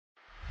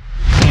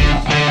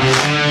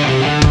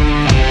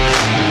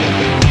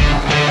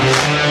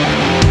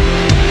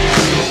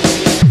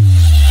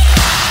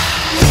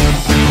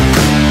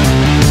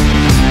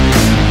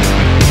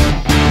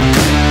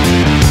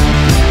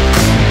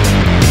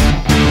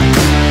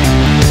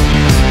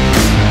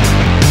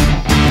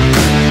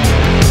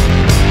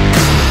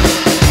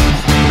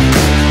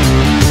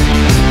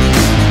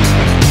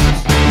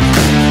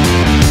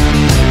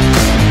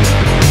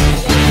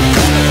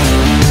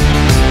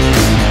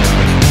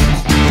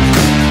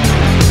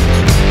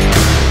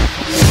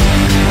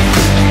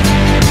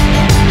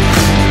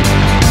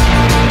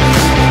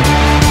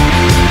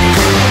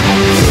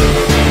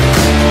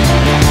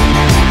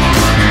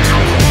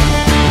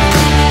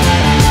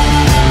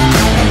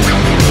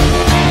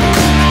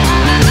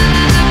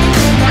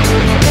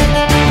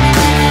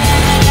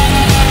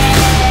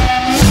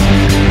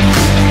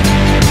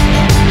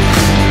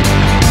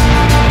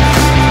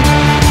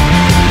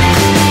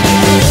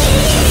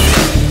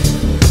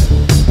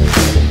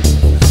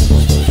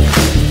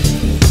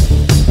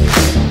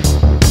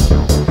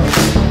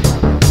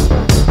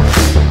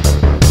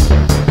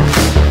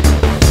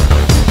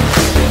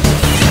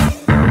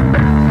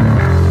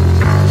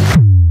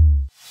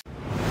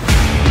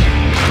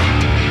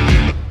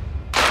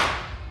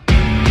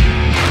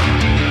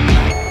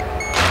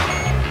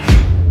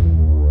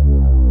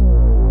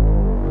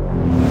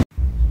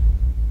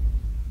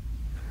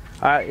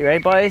Alright, you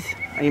ready, boys?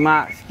 On your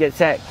marks, get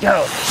set,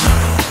 go!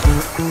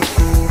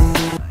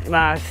 Your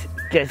marks,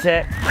 get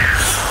set.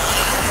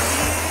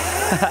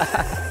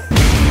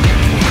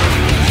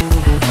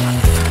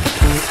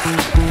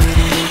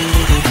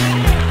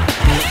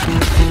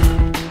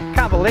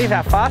 Can't believe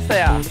how fast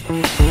they are.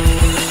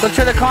 Look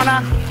through the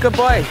corner, good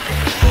boy.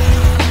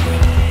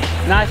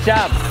 Nice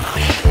job.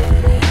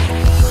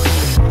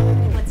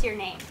 What's your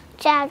name?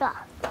 Jagger.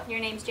 Your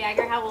name's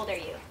Jagger. How old are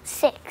you?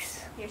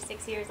 6. You're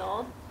 6 years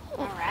old?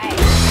 All right.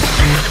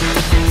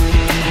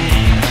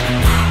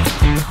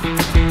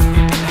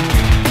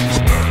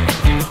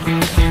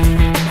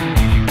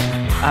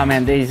 Oh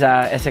man, these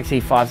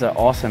SX-E 5s are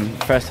awesome.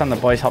 First time the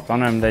boys hopped on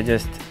them, they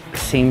just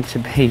seem to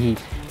be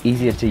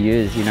easier to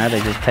use, you know,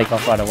 they just take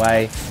off right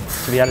away.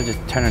 To be able to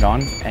just turn it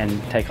on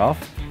and take off,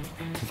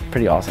 it's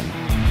pretty awesome.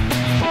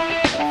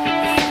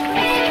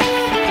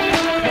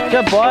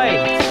 Good boy,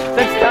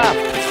 good stuff.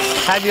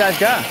 How'd you guys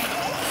go?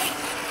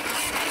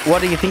 What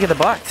do you think of the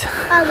bikes?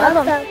 I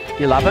love them.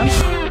 You love them?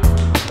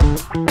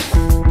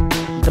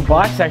 The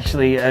bikes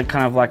actually are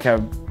kind of like a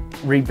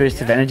reboost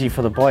of energy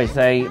for the boys.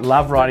 They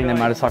love riding their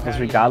motorcycles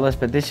regardless,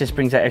 but this just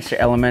brings that extra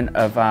element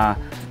of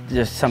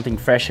just something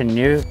fresh and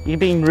new.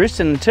 You've been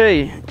roosting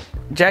too.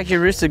 Jack,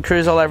 you roosted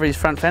Cruz all over his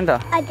front fender.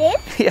 I did?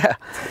 Yeah.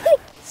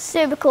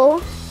 Super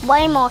cool.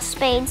 Way more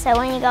speed, so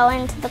when you go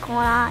into the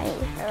corner,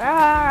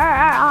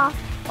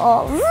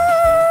 or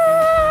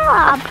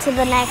up to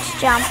the next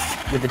jump.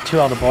 With the 2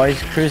 older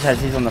boys, Cruz has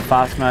his on the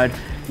fast mode.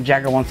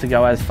 Jagger wants to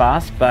go as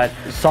fast, but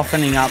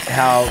softening up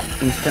how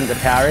instant the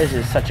power is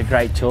such a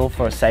great tool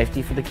for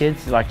safety for the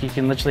kids. Like you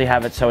can literally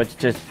have it so it's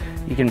just,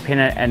 you can pin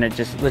it and it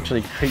just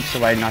literally creeps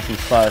away nice and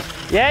slow.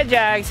 Yeah,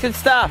 Jags, good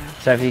stuff.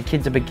 So if your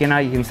kid's a beginner,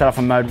 you can start off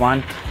on mode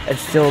 1.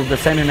 It's still the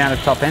same amount of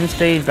top end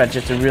speed, but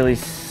just a really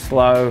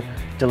slow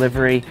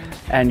delivery.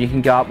 And you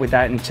can go up with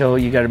that until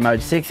you go to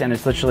mode 6 and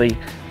it's literally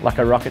like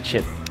a rocket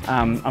ship.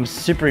 I'm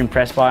super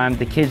impressed by them.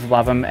 The kids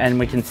love them and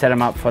we can set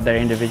them up for their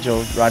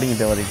individual riding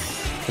ability.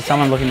 For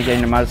someone looking to get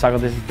into a motorcycle,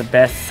 this is the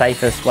best,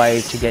 safest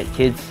way to get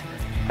kids.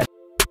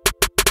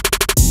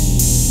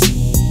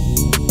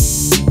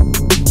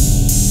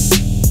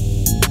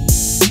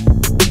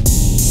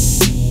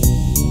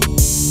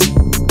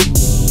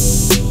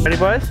 Ready,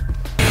 boys?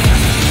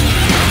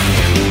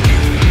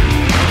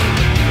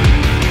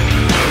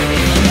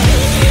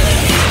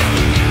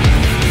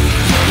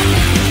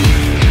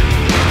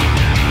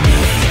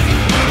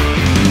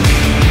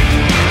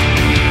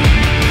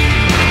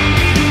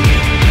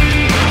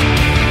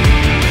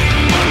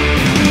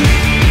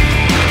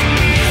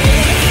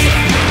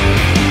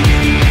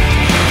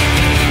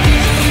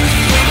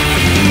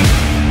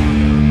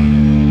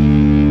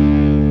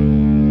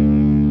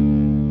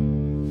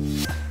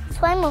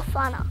 Way more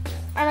funner,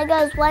 and it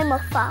goes way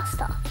more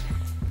faster.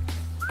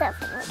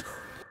 Definitely.